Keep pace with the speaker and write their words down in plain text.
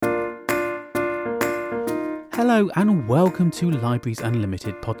Hello and welcome to Libraries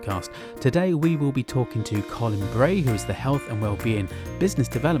Unlimited podcast. Today we will be talking to Colin Bray, who is the Health and Wellbeing Business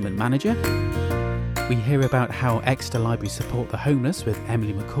Development Manager. We hear about how Exeter Libraries support the homeless with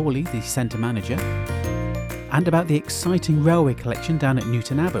Emily Macaulay, the Centre Manager, and about the exciting railway collection down at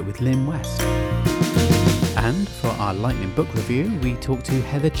Newton Abbot with Lynn West. And for our lightning book review, we talk to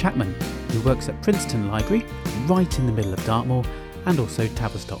Heather Chapman, who works at Princetown Library, right in the middle of Dartmoor, and also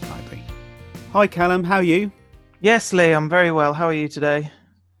Tavistock Library. Hi Callum, how are you? Yes, Lee, I'm very well. How are you today?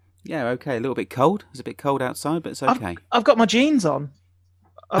 Yeah, okay. A little bit cold. It's a bit cold outside, but it's okay. I've got my jeans on.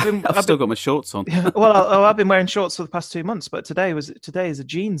 I've still got my shorts on. Well, I've been wearing shorts for the past 2 months, but today is a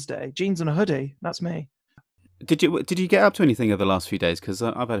jeans day. Jeans and a hoodie. That's me. Did you get up to anything over the last few days? Because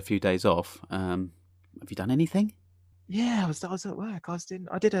I've had a few days off. Have you done anything? Yeah, I was at work.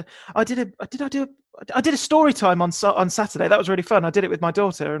 I did a story time on Saturday. That was really fun. I did it with my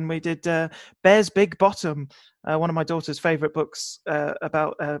daughter, and we did Bear's Big Bottom, one of my daughter's favourite books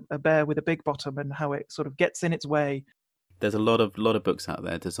about a bear with a big bottom and how it sort of gets in its way. There's a lot of books out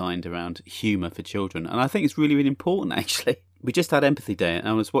there designed around humour for children, and I think it's really, really important. Actually, we just had Empathy Day, and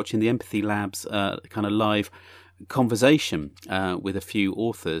I was watching the Empathy Lab's kind of live conversation with a few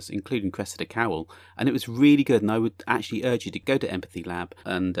authors, including Cressida Cowell, and it was really good. And I would actually urge you to go to Empathy Lab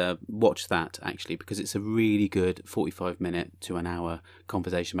and watch that, actually, because it's a really good 45-minute to an hour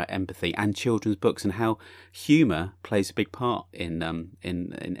conversation about empathy and children's books and how humour plays a big part in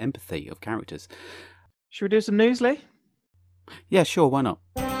empathy of characters. Should we do some news, Lee? Yeah, sure. Why not?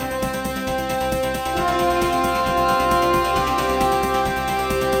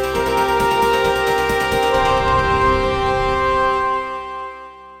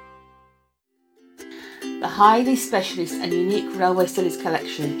 The highly specialist and unique Railway Studies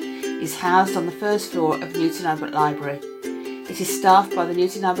collection is housed on the first floor of Newton Abbot Library. It is staffed by the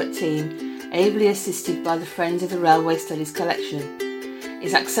Newton Abbot team, ably assisted by the Friends of the Railway Studies collection. It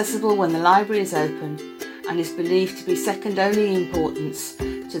is accessible when the library is open and is believed to be second only in importance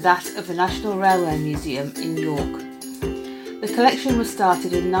to that of the National Railway Museum in York. The collection was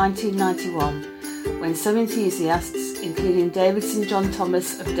started in 1991 when some enthusiasts, including David St John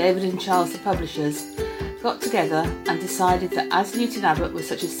Thomas of David and Charles the Publishers, got together and decided that as Newton Abbot was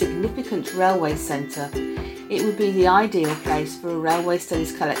such a significant railway centre, it would be the ideal place for a railway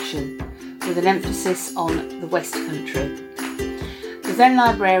studies collection, with an emphasis on the West Country. The then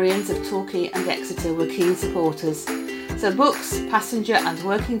librarians of Torquay and Exeter were keen supporters, so books, passenger and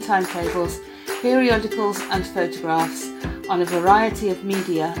working timetables, periodicals and photographs on a variety of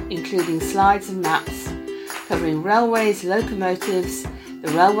media, including slides and maps, covering railways, locomotives,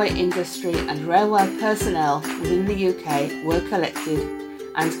 the railway industry and railway personnel within the UK were collected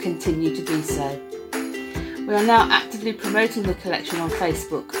and continue to be so. We are now actively promoting the collection on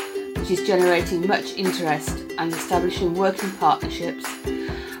Facebook, which is generating much interest and establishing working partnerships,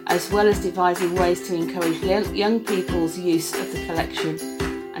 as well as devising ways to encourage young people's use of the collection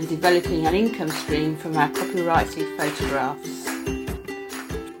and developing an income stream from our copyrighted photographs.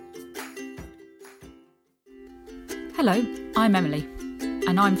 Hello, I'm Emily,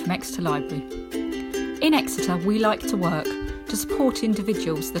 and I'm from Exeter Library. In Exeter, we like to work to support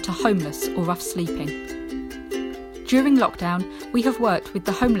individuals that are homeless or rough sleeping. During lockdown, we have worked with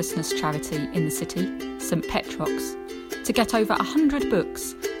the homelessness charity in the city, St Petrox, to get over 100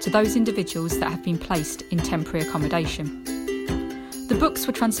 books to those individuals that have been placed in temporary accommodation. The books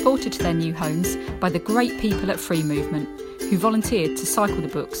were transported to their new homes by the great people at Free Movement, who volunteered to cycle the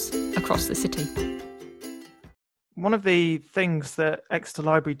books across the city. One of the things that Exeter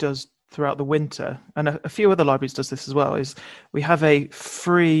Library does throughout the winter, and a few other libraries does this as well, is we have a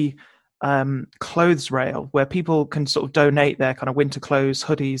free clothes rail where people can sort of donate their kind of winter clothes,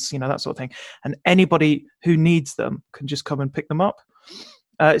 hoodies, that sort of thing, and anybody who needs them can just come and pick them up.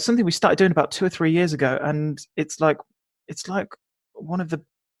 It's something we started doing about 2 or 3 years ago, and it's like one of the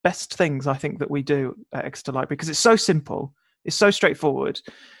best things I think that we do at Exeter Library, because it's so simple, it's so straightforward,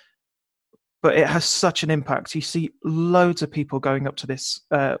 but it has such an impact. You see loads of people going up to this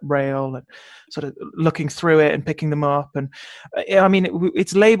rail and sort of looking through it and picking them up. And I mean,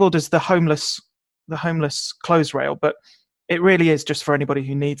 it's labelled as the homeless clothes rail, but it really is just for anybody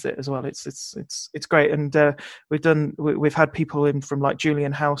who needs it as well. It's great. And we've had people in from like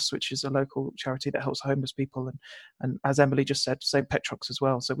Julian House, which is a local charity that helps homeless people, and as Emily just said, St Petrox as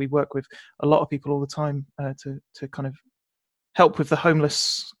well. So we work with a lot of people all the time to kind of help with the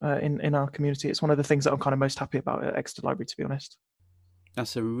homeless in our community. It's one of the things that I'm kind of most happy about at Exeter Library, to be honest.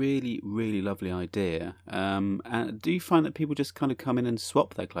 That's a really, really lovely idea. Do you find that people just kind of come in and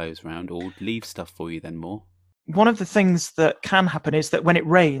swap their clothes around or leave stuff for you then more? One of the things that can happen is that when it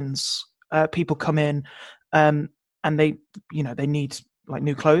rains, people come in and they need like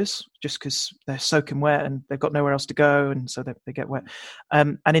new clothes just because they're soaking wet and they've got nowhere else to go, and so they get wet.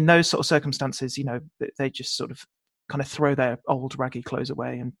 And in those sort of circumstances, they just sort of kind of throw their old raggy clothes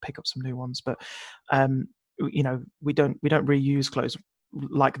away and pick up some new ones. But we don't reuse clothes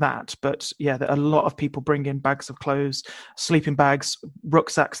like that. But yeah, a lot of people bring in bags of clothes, sleeping bags,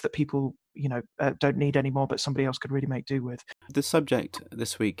 rucksacks that people don't need anymore, but somebody else could really make do with. The subject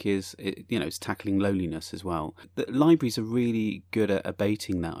this week is, it's tackling loneliness as well. The libraries are really good at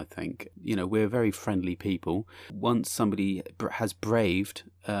abating that, I think. We're very friendly people. Once somebody has braved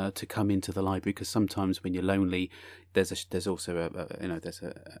to come into the library, because sometimes when you're lonely, there's also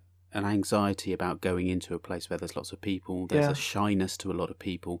an anxiety about going into a place where there's lots of people. There's a shyness to a lot of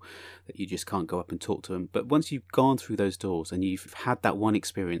people that you just can't go up and talk to them. But once you've gone through those doors and you've had that one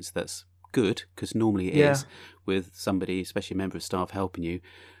experience that's good, because normally it is, with somebody, especially a member of staff, helping you,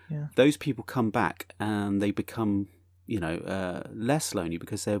 those people come back and they become less lonely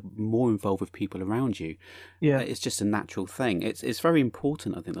because they're more involved with people around you. It's just a natural thing. It's very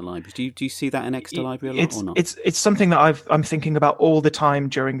important, I think, the libraries. Do you see that in Exeter Library a lot or not? It's something that I'm thinking about all the time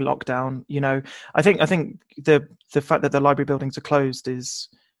during lockdown. I think the fact that the library buildings are closed is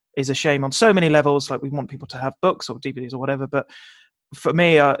a shame on so many levels. Like, we want people to have books or DVDs or whatever, but for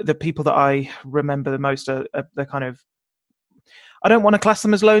me, the people that I remember the most are the kind of, I don't want to class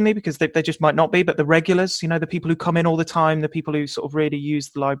them as lonely because they just might not be, but the regulars, the people who come in all the time, the people who sort of really use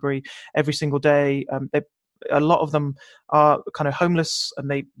the library every single day, a lot of them are kind of homeless and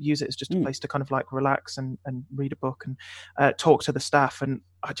they use it as just a place to kind of like relax and read a book and talk to the staff. And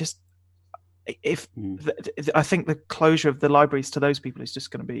I think the closure of the libraries to those people is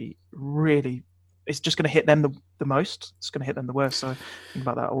just going to be really, it's just going to hit them the most. It's going to hit them the worst. So I think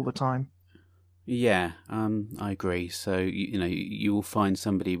about that all the time. Yeah, I agree. So, you will find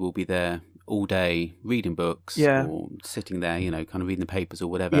somebody will be there all day reading books or sitting there, kind of reading the papers or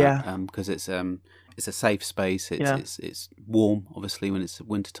whatever. Because it's a safe space. It's warm, obviously, when it's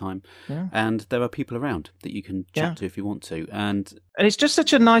winter time, and there are people around that you can chat to if you want to. And it's just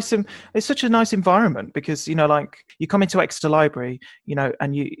such a nice environment because like you come into Exeter Library,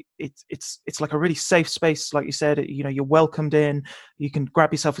 and it's like a really safe space, like you said. You're welcomed in. You can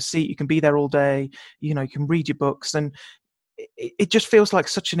grab yourself a seat. You can be there all day. You can read your books, and it just feels like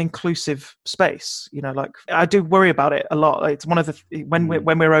such an inclusive space. Like, I do worry about it a lot. It's one of the when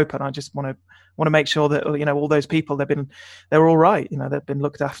we're open, I just want to make sure that all those people, they're all right. They've been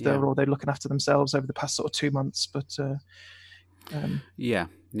looked after, or they're looking after themselves over the past sort of 2 months. But yeah,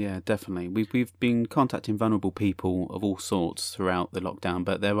 definitely. We've been contacting vulnerable people of all sorts throughout the lockdown,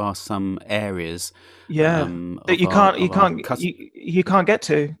 but there are some areas that you can't get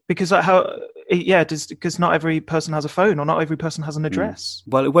to because because not every person has a phone or not every person has an address.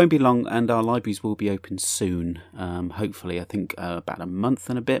 Well, it won't be long, and our libraries will be open soon. Hopefully, I think about a month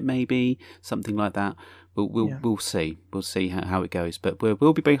and a bit, maybe something like that. But we'll see. We'll see how it goes. But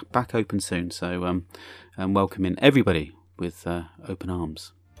we'll be back open soon. So welcoming everybody with open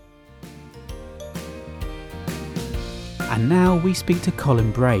arms. And now we speak to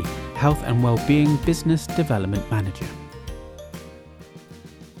Colin Bray, Health and Wellbeing Business Development Manager.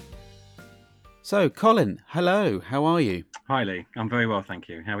 So, Colin, hello. How are you? Hi, Lee. I'm very well, thank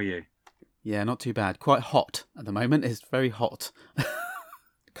you. How are you? Yeah, not too bad. Quite hot at the moment. It's very hot.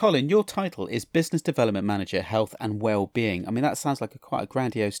 Colin, your title is Business Development Manager, Health and Wellbeing. I mean, that sounds like quite a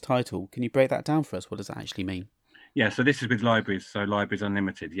grandiose title. Can you break that down for us? What does that actually mean? Yeah, so this is with libraries, so Libraries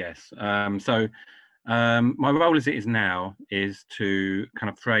Unlimited, yes. My role as it is now is to kind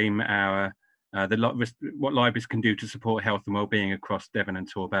of frame our what libraries can do to support health and wellbeing across Devon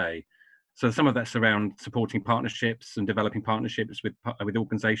and Torbay. So some of that's around supporting partnerships and developing partnerships with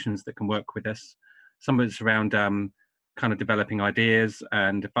organisations that can work with us. Some of it's around kind of developing ideas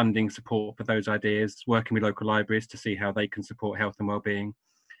and funding support for those ideas, working with local libraries to see how they can support health and wellbeing.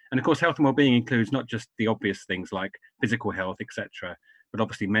 And of course, health and wellbeing includes not just the obvious things like physical health, etc., but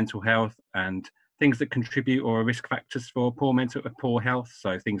obviously mental health and things that contribute or are risk factors for poor health.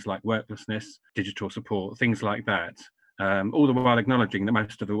 So things like worklessness, digital support, things like that. All the while acknowledging that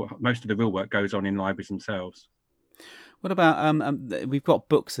most of the real work goes on in libraries themselves. What about, we've got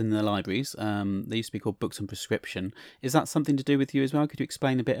books in the libraries. They used to be called books and prescription. Is that something to do with you as well? Could you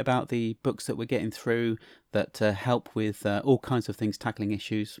explain a bit about the books that we're getting through that help with all kinds of things, tackling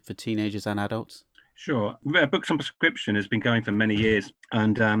issues for teenagers and adults? Sure. Books on Prescription has been going for many years,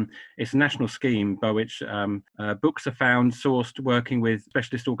 and it's a national scheme by which books are found, sourced, working with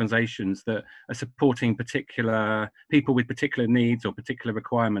specialist organisations that are supporting particular people with particular needs or particular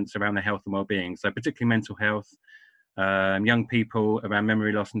requirements around their health and wellbeing. So particularly mental health, young people around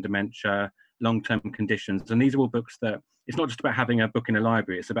memory loss and dementia, long-term conditions. And these are all books that, it's not just about having a book in a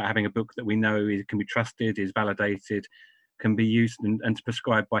library, it's about having a book that we know can be trusted, is validated, can be used and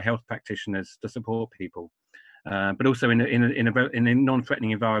prescribed by health practitioners to support people. But also in a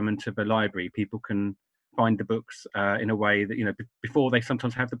non-threatening environment of a library, people can find the books in a way that, before they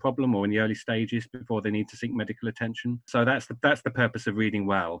sometimes have the problem, or in the early stages before they need to seek medical attention. So that's the purpose of Reading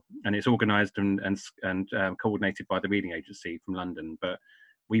Well, and it's organised and coordinated by the Reading Agency from London. But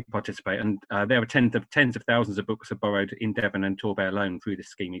we participate, and there are tens of thousands of books are borrowed in Devon and Torbay alone through this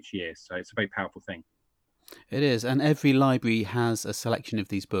scheme each year. So it's a very powerful thing. It is, and every library has a selection of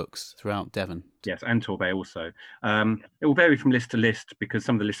these books throughout Devon. Yes, and Torbay also. It will vary from list to list because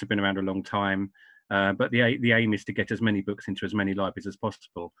some of the lists have been around a long time. But the aim is to get as many books into as many libraries as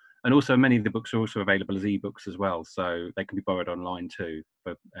possible. And also many of the books are also available as ebooks as well, so they can be borrowed online too,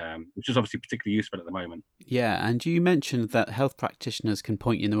 which is obviously particularly useful at the moment. Yeah, and you mentioned that health practitioners can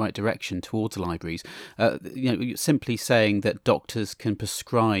point you in the right direction towards libraries. Simply saying that doctors can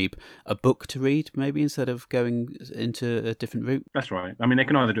prescribe a book to read, maybe, instead of going into a different route? That's right. I mean, they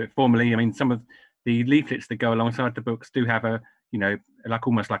can either do it formally. I mean, some of the leaflets that go alongside the books do have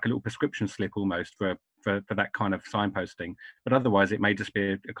almost like a little prescription slip almost for that kind of signposting. But otherwise, it may just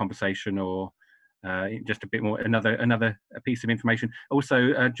be a conversation or just a bit more, another piece of information. Also,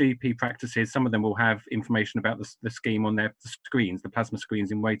 GP practices, some of them will have information about the scheme on their screens, the plasma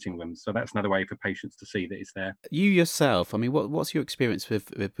screens in waiting rooms. So that's another way for patients to see that it's there. You yourself, I mean, what's your experience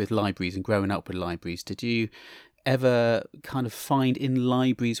with libraries and growing up with libraries? Did you ever kind of find in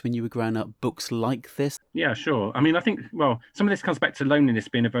libraries when you were growing up books like this? Yeah, sure. I mean, I think, some of this comes back to loneliness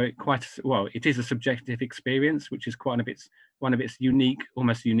being it is a subjective experience, which is one of its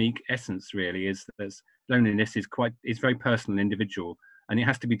almost unique essence, really, is that loneliness is very personal and individual, and it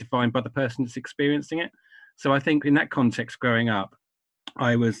has to be defined by the person that's experiencing it. So I think in that context, growing up,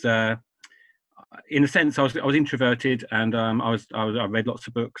 I was, in a sense, I was introverted, and I read lots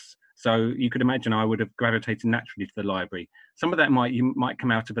of books. So you could imagine I would have gravitated naturally to the library. Some of that might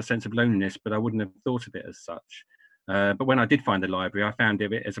come out of a sense of loneliness, but I wouldn't have thought of it as such. But when I did find the library, I found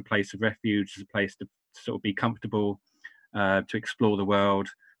it as a place of refuge, as a place to sort of be comfortable, to explore the world,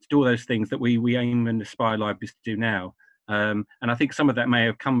 to do all those things that we aim and aspire libraries to do now. And I think some of that may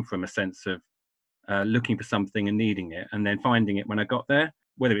have come from a sense of looking for something and needing it, and then finding it when I got there.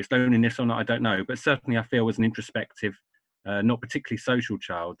 Whether it's loneliness or not, I don't know. But certainly I feel as an introspective, not particularly social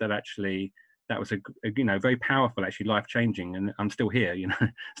child, that was a very powerful, actually life-changing, and I'm still here,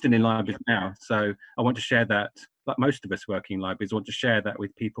 still in libraries now. So I want to share that, like most of us working in libraries, I want to share that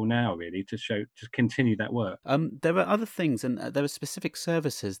with people now, really, to continue that work. There are other things, and there are specific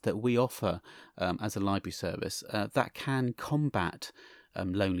services that we offer as a library service that can combat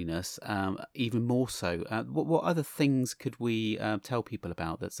loneliness, even more so. What other things could we tell people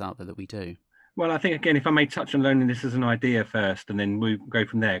about that's out there that we do? Well, I think, again, if I may touch on loneliness as an idea first, and then we go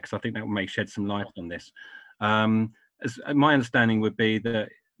from there, because I think that may shed some light on this. As my understanding would be that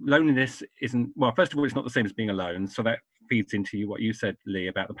loneliness isn't, first of all, it's not the same as being alone. So that feeds into what you said, Lee,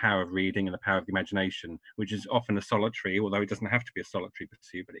 about the power of reading and the power of the imagination, which is often a solitary, although it doesn't have to be a solitary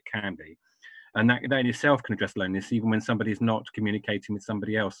pursuit, but it can be. And that in itself can address loneliness, even when somebody is not communicating with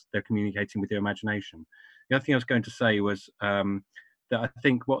somebody else, they're communicating with their imagination. The other thing I was going to say was that I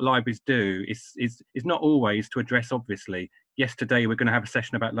think what libraries do is not always to address, obviously, yes, today we're going to have a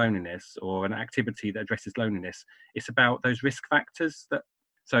session about loneliness or an activity that addresses loneliness. It's about those risk factors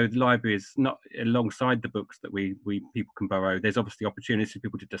so the library is not alongside the books that people can borrow. There's obviously opportunities for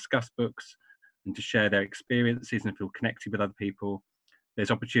people to discuss books and to share their experiences and feel connected with other people.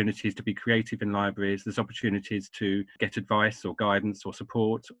 There's opportunities to be creative in libraries. There's opportunities to get advice or guidance or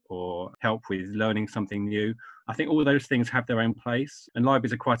support or help with learning something new. I think all those things have their own place, and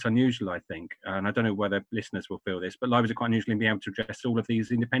libraries are quite unusual, I think. And I don't know whether listeners will feel this, but libraries are quite unusual in being able to address all of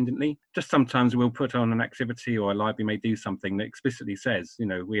these independently. Just sometimes we'll put on an activity, or a library may do something that explicitly says,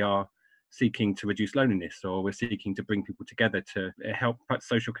 we are seeking to reduce loneliness, or we're seeking to bring people together to help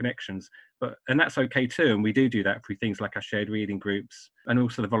social connections. And that's okay too, and we do that through things like our shared reading groups and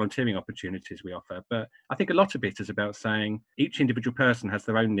also the volunteering opportunities we offer. But I think a lot of it is about saying each individual person has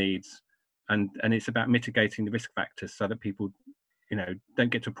their own needs, and it's about mitigating the risk factors so that people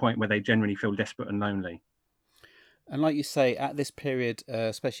don't get to a point where they generally feel desperate and lonely. And like you say, at this period,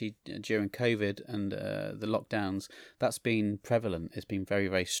 especially during COVID and the lockdowns, that's been prevalent. It's been very,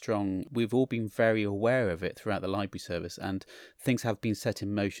 very strong. We've all been very aware of it throughout the library service, and things have been set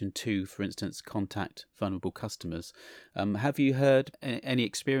in motion to, for instance, contact vulnerable customers. Have you heard any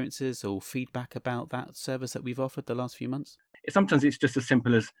experiences or feedback about that service that we've offered the last few months? sometimes it's just as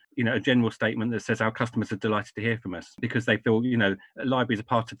simple as, a general statement that says our customers are delighted to hear from us, because they feel, libraries are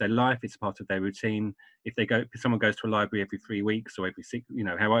part of their life, it's part of their routine. If someone goes to a library every 3 weeks or every 6,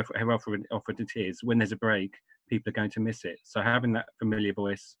 however often it is, when there's a break, people are going to miss it. So having that familiar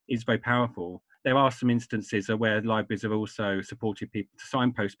voice is very powerful. There are some instances where libraries have also supported people to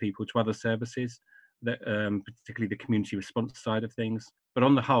signpost people to other services, that particularly the community response side of things. But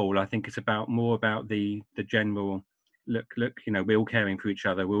on the whole, I think it's more about the general look, we're all caring for each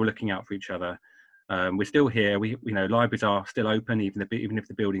other, we're all looking out for each other. We're still here. Libraries are still open, even if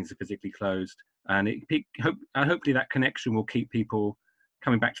the buildings are physically closed. And hopefully that connection will keep people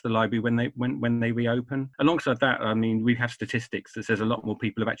coming back to the library when they reopen. Alongside that, I mean, we have statistics that says a lot more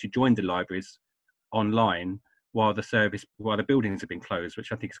people have actually joined the libraries online while the buildings have been closed,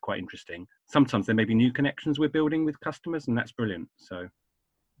 which I think is quite interesting. Sometimes there may be new connections we're building with customers, and that's brilliant. So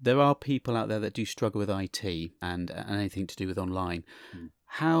there are people out there that do struggle with IT and anything to do with online.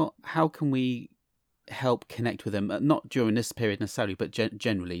 How can we help connect with them, not during this period necessarily, but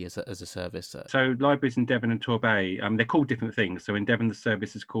generally as a service? So libraries in Devon and Torbay, they're called different things. So in Devon, the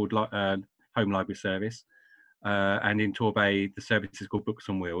service is called Home Library Service, and in Torbay, the service is called Books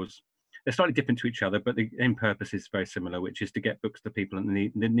on Wheels. They're slightly different to each other, but the end purpose is very similar, which is to get books to people that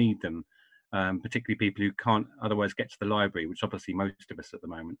need them, particularly people who can't otherwise get to the library, which obviously most of us at the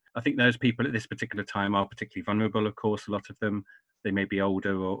moment. I think those people at this particular time are particularly vulnerable, of course, a lot of them. They may be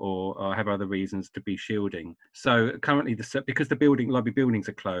older or have other reasons to be shielding. So currently, because the library buildings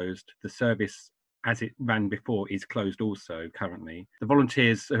are closed, the service as it ran before is closed also currently. The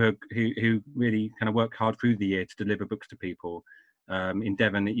volunteers who really kind of work hard through the year to deliver books to people. In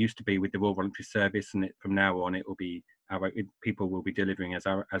Devon, it used to be with the Royal Voluntary Service, and from now on, it will be people will be delivering as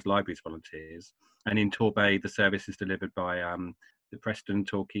libraries volunteers. And in Torbay, the service is delivered by the Preston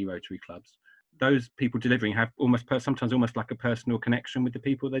Torquay Rotary clubs. Those people delivering have sometimes almost like a personal connection with the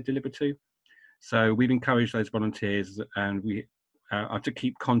people they deliver to. So we've encouraged those volunteers, and we are to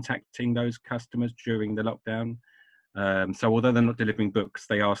keep contacting those customers during the lockdown. So although they're not delivering books,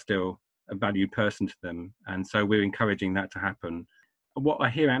 they are still a valued person to them, and so we're encouraging that to happen. What I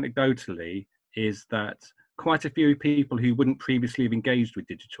hear anecdotally is that quite a few people who wouldn't previously have engaged with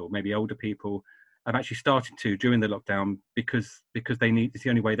digital, maybe older people, have actually started to during the lockdown because it's the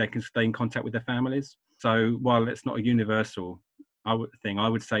only way they can stay in contact with their families. So while it's not a universal thing, I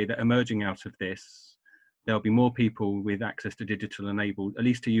would say that emerging out of this, there'll be more people with access to digital enabled, at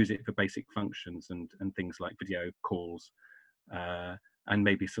least to use it for basic functions and things like video calls, and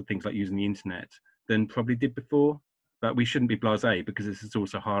maybe some things like using the internet, than probably did before. But we shouldn't be blasé, because this has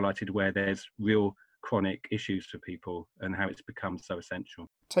also highlighted where there's real chronic issues for people and how it's become so essential.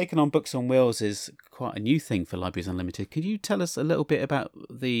 Taking on Books on Wheels is quite a new thing for Libraries Unlimited. Could you tell us a little bit about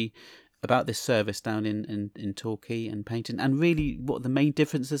this service down in Torquay and Paignton, and really what the main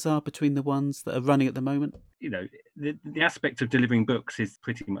differences are between the ones that are running at the moment? The aspect of delivering books is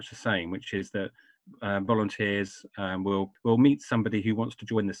pretty much the same, which is that volunteers will meet somebody who wants to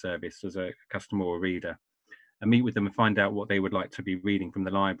join the service as a customer or reader, and meet with them and find out what they would like to be reading from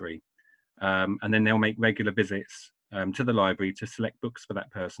the library. And then they'll make regular visits to the library to select books for that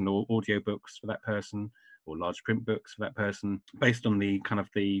person, or audio books for that person, or large print books for that person, based on the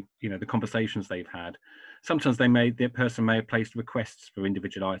conversations they've had. Sometimes the person may have placed requests for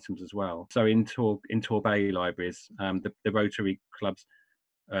individual items as well. So in Torbay libraries, the Rotary clubs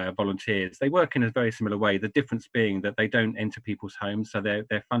volunteers, they work in a very similar way. The difference being that they don't enter people's homes, so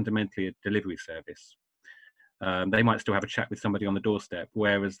they're fundamentally a delivery service. They might still have a chat with somebody on the doorstep,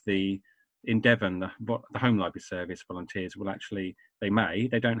 whereas in Devon, the Home Library Service volunteers will actually, they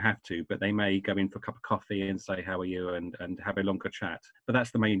don't have to, but they may go in for a cup of coffee and say, how are you, and have a longer chat. But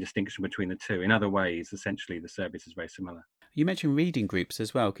that's the main distinction between the two. In other ways, essentially, the service is very similar. You mentioned reading groups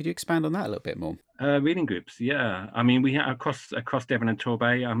as well. Could you expand on that a little bit more? Reading groups, yeah. I mean, we have across Devon and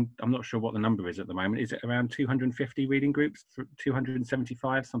Torbay, I'm not sure what the number is at the moment. Is it around 250 reading groups,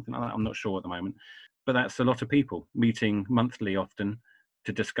 275, something like that? I'm not sure at the moment. But that's a lot of people meeting monthly often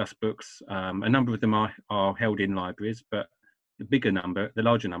to discuss books. A number of them are held in libraries, but the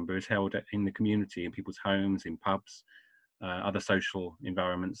larger number is held in the community, in people's homes, in pubs, other social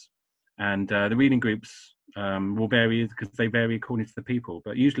environments. And the reading groups will vary because they vary according to the people.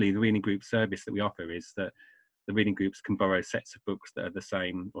 But usually the reading group service that we offer is that the reading groups can borrow sets of books that are the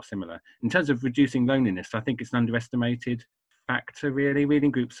same or similar. In terms of reducing loneliness, I think it's an underestimated factor, really.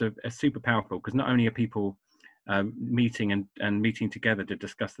 Reading groups are super powerful, because not only are people meeting and meeting together to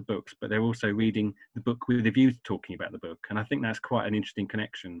discuss the books, but they're also reading the book with a view to talking about the book. And I think that's quite an interesting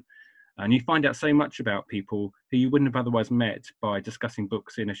connection. And you find out so much about people who you wouldn't have otherwise met by discussing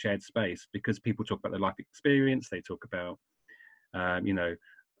books in a shared space, because people talk about their life experience, they talk about other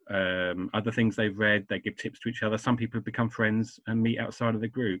things they've read. They give tips to each other. Some people have become friends and meet outside of the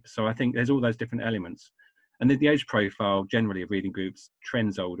group. So I think there's all those different elements. And the age profile generally of reading groups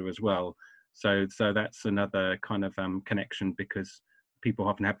trends older as well. So that's another kind of connection, because people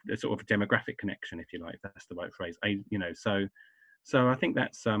often have a sort of demographic connection, if you like, if that's the right phrase. So I think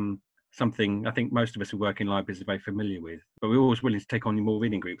that's something I think most of us who work in libraries are very familiar with. But we're always willing to take on more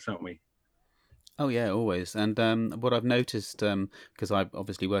reading groups, aren't we? Oh yeah, always. And what I've noticed, because I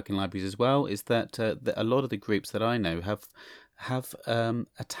obviously work in libraries as well, is that a lot of the groups that I know have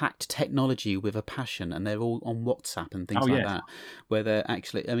attacked technology with a passion, and they're all on WhatsApp and things like that, where they're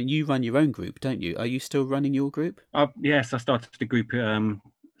actually. I mean, you run your own group, don't you? Are you still running your group? Yes, I started the group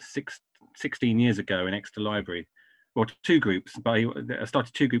 16 years ago in Exeter Library. Well, 2 groups, but I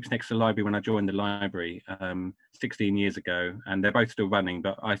started 2 groups next to the library when I joined the library 16 years ago, and they're both still running,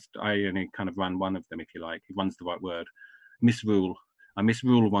 but I only kind of run one of them, if you like. One's the right word. I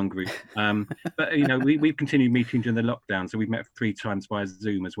misrule one group. But, we've continued meeting during the lockdown, so we've met 3 times via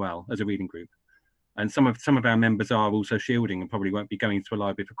Zoom as well as a reading group. And some of our members are also shielding and probably won't be going to a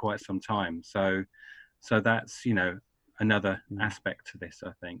library for quite some time. So that's, another aspect to this,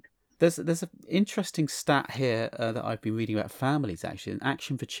 I think. There's an interesting stat here that I've been reading about families, actually. An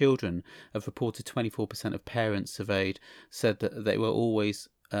Action for Children have reported 24% of parents surveyed said that they were always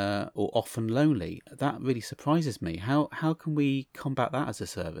or often lonely. That really surprises me. How can we combat that as a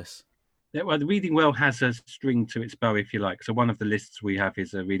service? Yeah, well, the Reading Well has a string to its bow, if you like. So one of the lists we have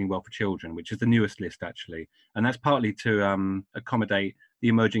is Reading Well for Children, which is the newest list, actually. And that's partly to accommodate the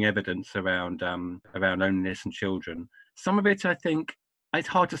emerging evidence around loneliness and children. Some of it, I think, it's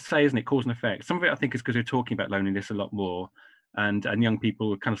hard to say, isn't it, cause and effect. Some of it, I think, is because we're talking about loneliness a lot more, and young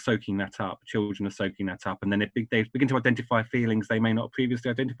people are kind of soaking that up. Children are soaking that up, and then they begin to identify feelings they may not have previously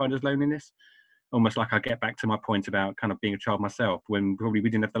identified as loneliness. Almost like I get back to my point about kind of being a child myself, when probably we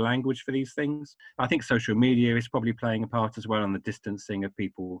didn't have the language for these things. I think social media is probably playing a part as well, on the distancing of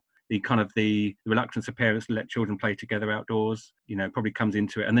people. The reluctance of parents to let children play together outdoors, probably comes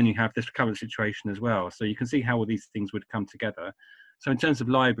into it. And then you have this current situation as well. So you can see how all these things would come together. So in terms of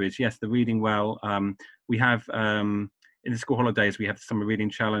libraries, yes, the Reading Well, we have, in the school holidays, we have the Summer Reading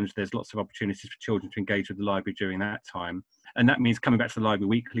Challenge. There's lots of opportunities for children to engage with the library during that time. And that means coming back to the library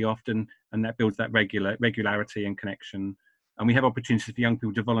weekly often, and that builds that regularity and connection. And we have opportunities for young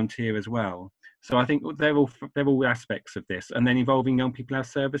people to volunteer as well. So I think they're all aspects of this. And then involving young people in our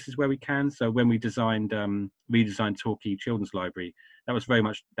services where we can. So when we redesigned Torquay Children's Library, that was very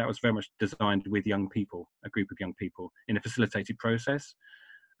much designed with young people, a group of young people, in a facilitated process,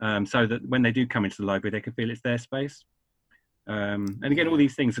 so that when they do come into the library, they can feel it's their space. And again, all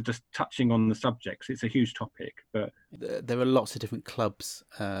these things are just touching on the subjects. It's a huge topic, but there are lots of different clubs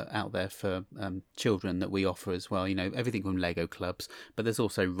out there for children that we offer as well. Everything from Lego clubs, but there's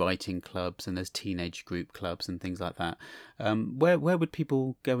also writing clubs, and there's teenage group clubs and things like that. Where would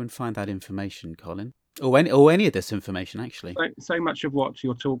people go and find that information, Colin? Or any of this information, actually. So much of what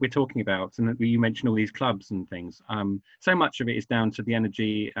we're talking about, and you mentioned all these clubs and things. So much of it is down to the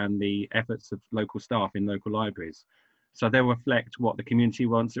energy and the efforts of local staff in local libraries. So they'll reflect what the community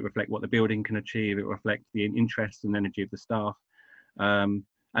wants. It reflect what the building can achieve. It reflect the interest and energy of the staff. And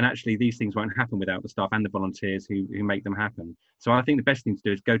actually, these things won't happen without the staff and the volunteers who make them happen. So I think the best thing to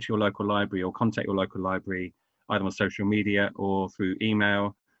do is go to your local library or contact your local library, either on social media or through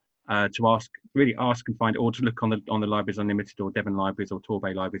email, to ask and find, or to look on the Libraries Unlimited or Devon Libraries or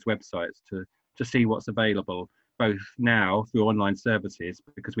Torbay Libraries websites to see what's available, both now through online services,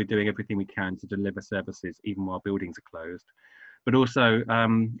 because we're doing everything we can to deliver services even while buildings are closed, but also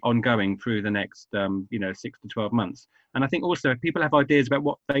ongoing through the next 6 to 12 months. And I think also if people have ideas about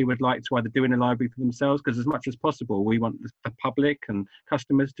what they would like to either do in a library for themselves, because as much as possible we want the public and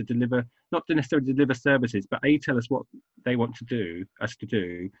customers to deliver, not to necessarily deliver services, but tell us what they want us to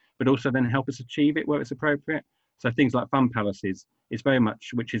do, but also then help us achieve it where it's appropriate. So things like Fun Palaces is very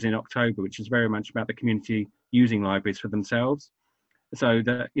much, which is in October, which is very much about the community using libraries for themselves. So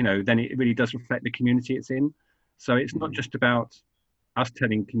that, then it really does reflect the community it's in. So it's not just about us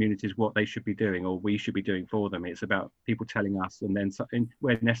telling communities what they should be doing or we should be doing for them. It's about people telling us, and then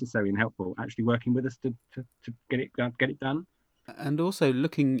where necessary and helpful, actually working with us to get it done. And also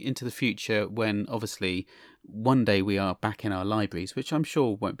looking into the future, when obviously one day we are back in our libraries, which I'm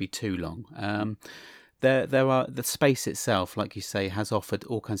sure won't be too long. There are, the space itself, like you say, has offered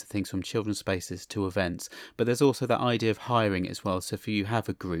all kinds of things from children's spaces to events, but there's also that idea of hiring as well. So if you have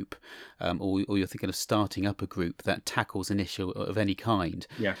a group, or you're thinking of starting up a group that tackles an issue of any kind,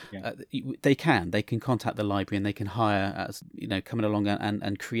 they can contact the library, and they can hire, coming along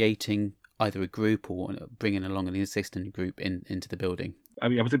and creating either a group or bringing along an existing group into the building? I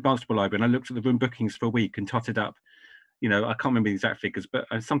was at Barnstable Library and I looked at the room bookings for a week and totted up, I can't remember the exact figures, but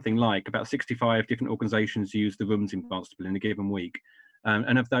something like about 65 different organisations use the rooms in Barnstable in a given week.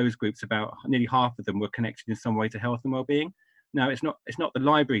 And of those groups, about nearly half of them were connected in some way to health and wellbeing. Now, it's not the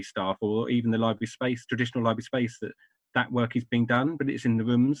library staff or even the library space, traditional library space, that work is being done, but it's in the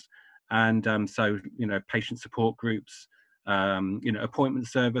rooms. And so, patient support groups, appointment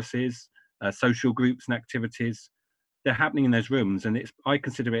services, social groups and activities, they're happening in those rooms. And I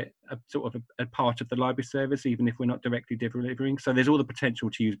consider it a sort of a part of the library service, even if we're not directly delivering. So there's all the potential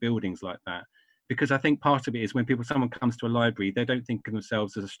to use buildings like that. Because I think part of it is when someone comes to a library, they don't think of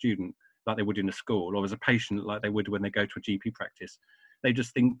themselves as a student like they would in a school, or as a patient like they would when they go to a GP practice. They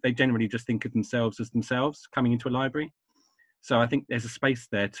generally just think of themselves as themselves coming into a library. So I think there's a space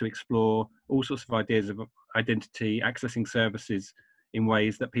there to explore all sorts of ideas of identity, accessing services in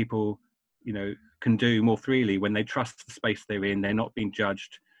ways that people, can do more freely when they trust the space they're in. They're not being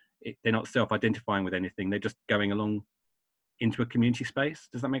judged. They're not self-identifying with anything. They're just going along into a community space.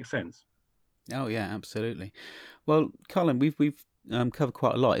 Does that make sense? Oh yeah, absolutely. Well, Colin, we've covered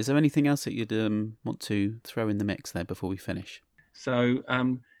quite a lot. Is there anything else that you'd want to throw in the mix there before we finish? So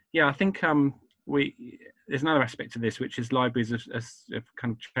I think there's another aspect to this, which is libraries have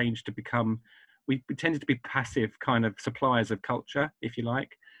kind of changed to become. We tended to be passive kind of suppliers of culture, if you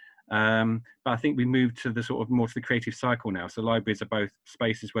like. But I think we moved to the sort of more to the creative cycle now. So libraries are both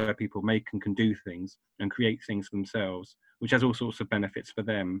spaces where people make and can do things and create things for themselves, which has all sorts of benefits for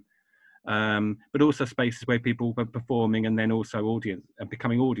them. But also spaces where people are performing and then also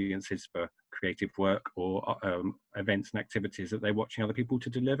becoming audiences for creative work or events and activities that they're watching other people to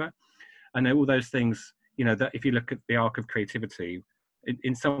deliver. And all those things, that if you look at the arc of creativity,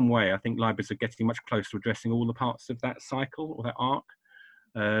 in some way, I think libraries are getting much closer to addressing all the parts of that cycle or that arc.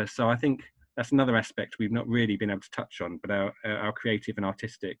 So I think that's another aspect we've not really been able to touch on, but our creative and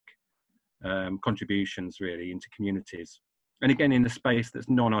artistic contributions really into communities. And again, in a space that's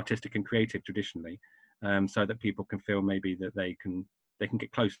non-artistic and creative traditionally, so that people can feel maybe that they can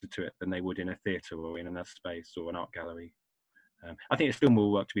get closer to it than they would in a theatre or in another space or an art gallery. I think there's still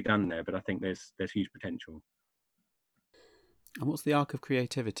more work to be done there, but I think there's huge potential. And what's the arc of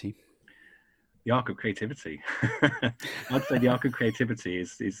creativity? The arc of creativity. I'd say the arc of creativity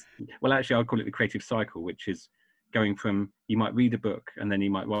is well, actually, I'd call it the creative cycle, which is going from you might read a book and then you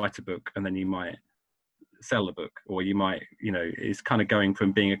might write a book and then you might sell the book, or you might, it's kind of going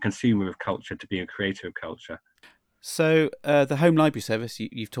from being a consumer of culture to being a creator of culture. So the home library service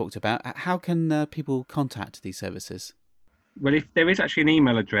you've talked about, how can people contact these services? Well, if there is actually an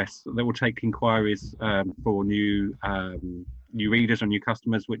email address that will take inquiries for new readers or new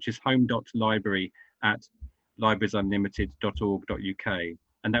customers, which is home.library@librariesunlimited.org.uk,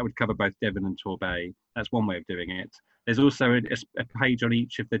 and that would cover both Devon and Torbay. That's one way of doing it. There's also a page on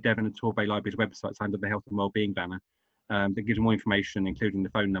each of the Devon and Torbay libraries' websites under the Health and Wellbeing banner that gives more information, including the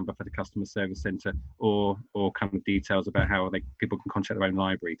phone number for the customer service centre, or kind of details about how people can contact their own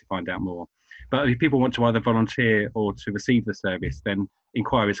library to find out more. But if people want to either volunteer or to receive the service, then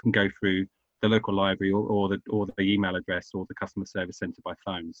inquiries can go through the local library or the email address or the customer service centre by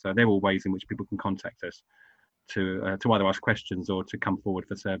phone. So they're all ways in which people can contact us to either ask questions or to come forward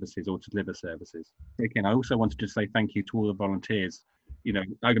for services or to deliver services. Again, I also wanted to say thank you to all the volunteers,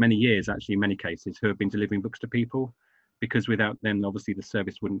 over many years, actually, in many cases, who have been delivering books to people, because without them, obviously, the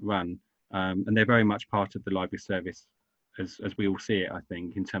service wouldn't run. And they're very much part of the library service, as we all see it, I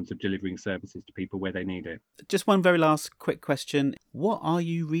think, in terms of delivering services to people where they need it. Just one very last quick question. What are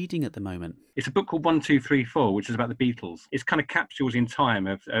you reading at the moment? It's a book called 1, 2, 3, 4, which is about the Beatles. It's kind of capsules in time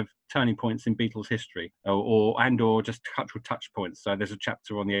of turning points in Beatles history or just cultural touch points. So there's a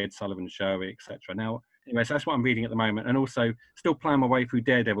chapter on the Ed Sullivan Show, etc. Now, anyway, so that's what I'm reading at the moment, and also still playing my way through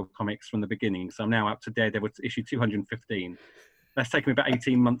Daredevil comics from the beginning. So I'm now up to Daredevil issue 215. That's taken me about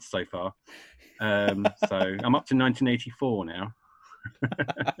 18 months so far. So I'm up to 1984 now.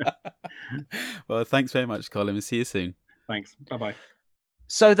 Well, thanks very much, Colin. We'll see you soon. Thanks. Bye-bye.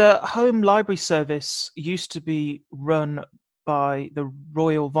 So the home library service used to be run by the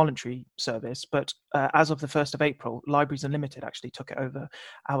Royal Voluntary Service, but as of the 1st of April, Libraries Unlimited actually took it over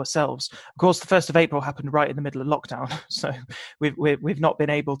ourselves. Of course, the 1st of April happened right in the middle of lockdown, so we've not been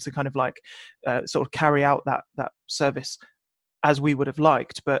able to kind of sort of carry out that service as we would have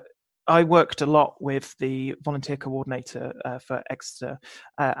liked. But I worked a lot with the volunteer coordinator for Exeter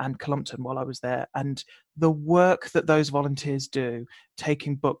and Columpton while I was there, and the work that those volunteers do,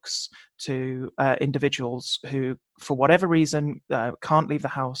 taking books to individuals who, for whatever reason, can't leave the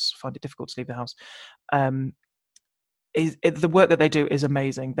house, find it difficult to leave the house, the work that they do is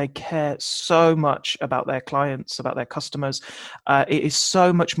amazing. They care so much about their clients, about their customers. It is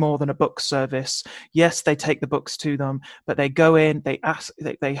so much more than a book service. Yes, they take the books to them, but they go in, they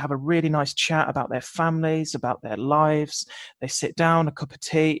have a really nice chat about their families, about their lives. They sit down, a cup of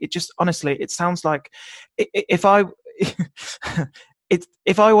tea. It just, honestly, it sounds like if I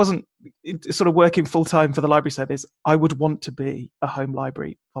wasn't sort of working full time for the library service, I would want to be a home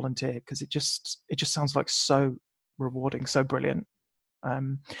library volunteer, because it just sounds like so rewarding, so brilliant.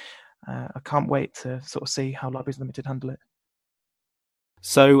 I can't wait to sort of see how Libraries Limited handle it.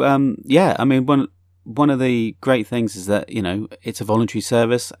 So I mean, one of the great things is that, you know, it's a voluntary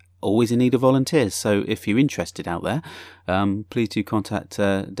service, always in need of volunteers. So if you're interested out there, please do contact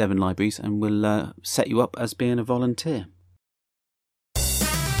Devon Libraries and we'll set you up as being a volunteer.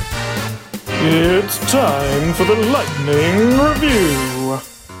 It's time for the Lightning Review.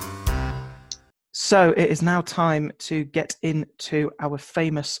 So it is now time to get into our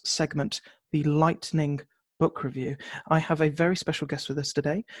famous segment, the Lightning Book Review. I have a very special guest with us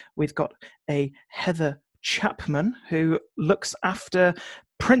today. We've got a Heather Chapman, who looks after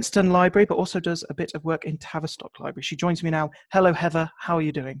Princetown Library, but also does a bit of work in Tavistock Library. She joins me now. Hello, Heather. How are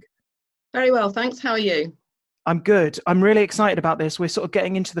you doing? Very well, thanks. How are you? I'm good. I'm really excited about this. We're sort of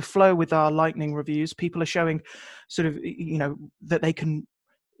getting into the flow with our Lightning Reviews. People are showing sort of, you know, that they can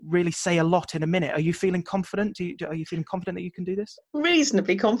really say a lot in a minute. Are you feeling confident? Are you feeling confident that you can do this?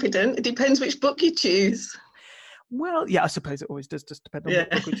 Reasonably confident. It depends which book you choose. Well, yeah, I suppose it always does just depend on what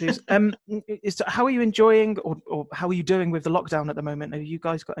book we choose. How are you enjoying, or how are you doing with the lockdown at the moment? Have you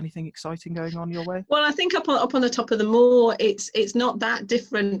guys got anything exciting going on your way? Well, I think up on the top of the moor, it's not that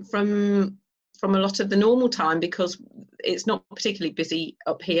different from a lot of the normal time, because it's not particularly busy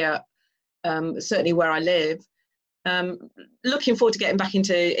up here, certainly where I live. Looking forward to getting back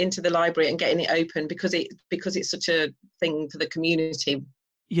into the library and getting it open, because it's such a thing for the community.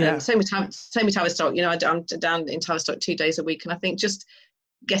 Yeah. Same with Tavistock. You know, I'm down in Tavistock 2 days a week, and I think just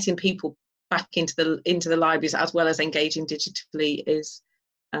getting people back into the libraries as well as engaging digitally is,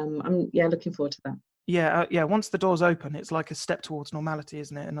 I'm looking forward to that. Yeah. Once the doors open, it's like a step towards normality,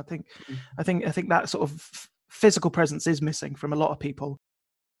 isn't it? And I think that sort of physical presence is missing from a lot of people.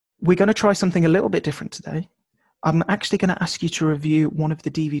 We're going to try something a little bit different today. I'm actually going to ask you to review one of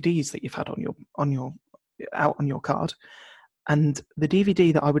the DVDs that you've had on your card, and the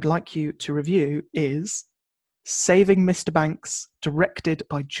DVD that I would like you to review is Saving Mr. Banks, directed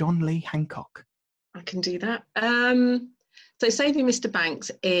by John Lee Hancock. I can do that. So Saving Mr.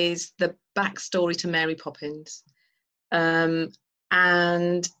 Banks is the backstory to Mary Poppins, and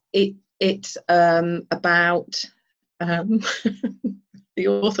it's about the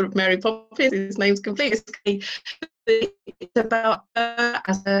author of Mary Poppins. His name's completely escaped. It's about her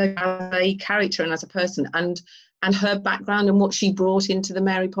as a character and as a person, and her background and what she brought into the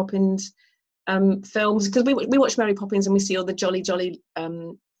Mary Poppins films. Because we watch Mary Poppins and we see all the jolly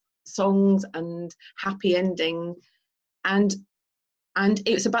songs and happy ending, and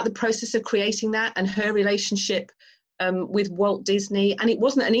it's about the process of creating that and her relationship with Walt Disney. And it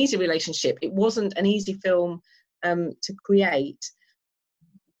wasn't an easy relationship. It wasn't an easy film to create.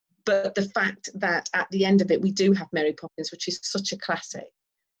 But the fact that at the end of it, we do have Mary Poppins, which is such a classic,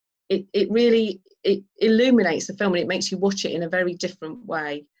 it really illuminates the film, and it makes you watch it in a very different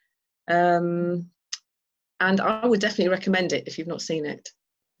way. And I would definitely recommend it if you've not seen it.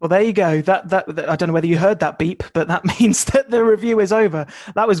 Well, there you go. That I don't know whether you heard that beep, but that means that the review is over.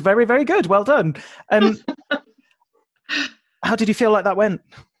 That was very, very good. Well done. How did you feel like that went?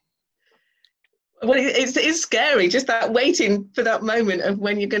 Well, it's scary, just that waiting for that moment of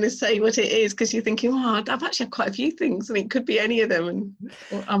when you're going to say what it is, because you're thinking, I've actually had quite a few things, and it could be any of them, and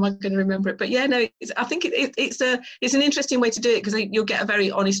or am I going to remember it? But yeah, no, I think it's an interesting way to do it, because you'll get a very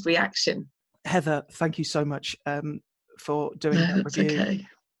honest reaction. Heather, thank you so much for doing that review. Okay.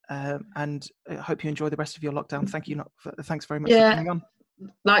 And I hope you enjoy the rest of your lockdown. Thanks very much for coming on.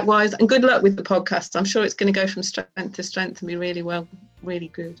 Likewise, and good luck with the podcast. I'm sure it's going to go from strength to strength and be really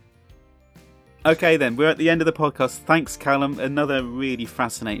good. Okay then, we're at the end of the podcast. Thanks, Callum. Another really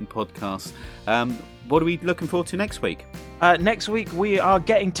fascinating podcast. What are we looking forward to next week? Next week we are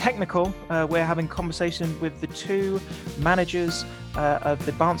getting technical. We're having conversation with the two managers of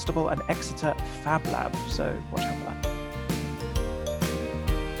the Barnstable and Exeter Fab Lab. So watch out for that.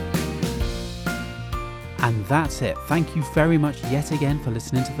 And that's it. Thank you very much yet again for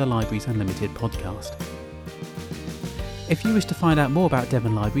listening to the Libraries Unlimited podcast. If you wish to find out more about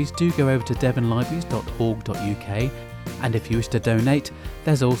Devon Libraries, do go over to devonlibraries.org.uk, and if you wish to donate,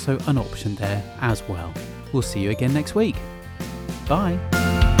 there's also an option there as well. We'll see you again next week. Bye.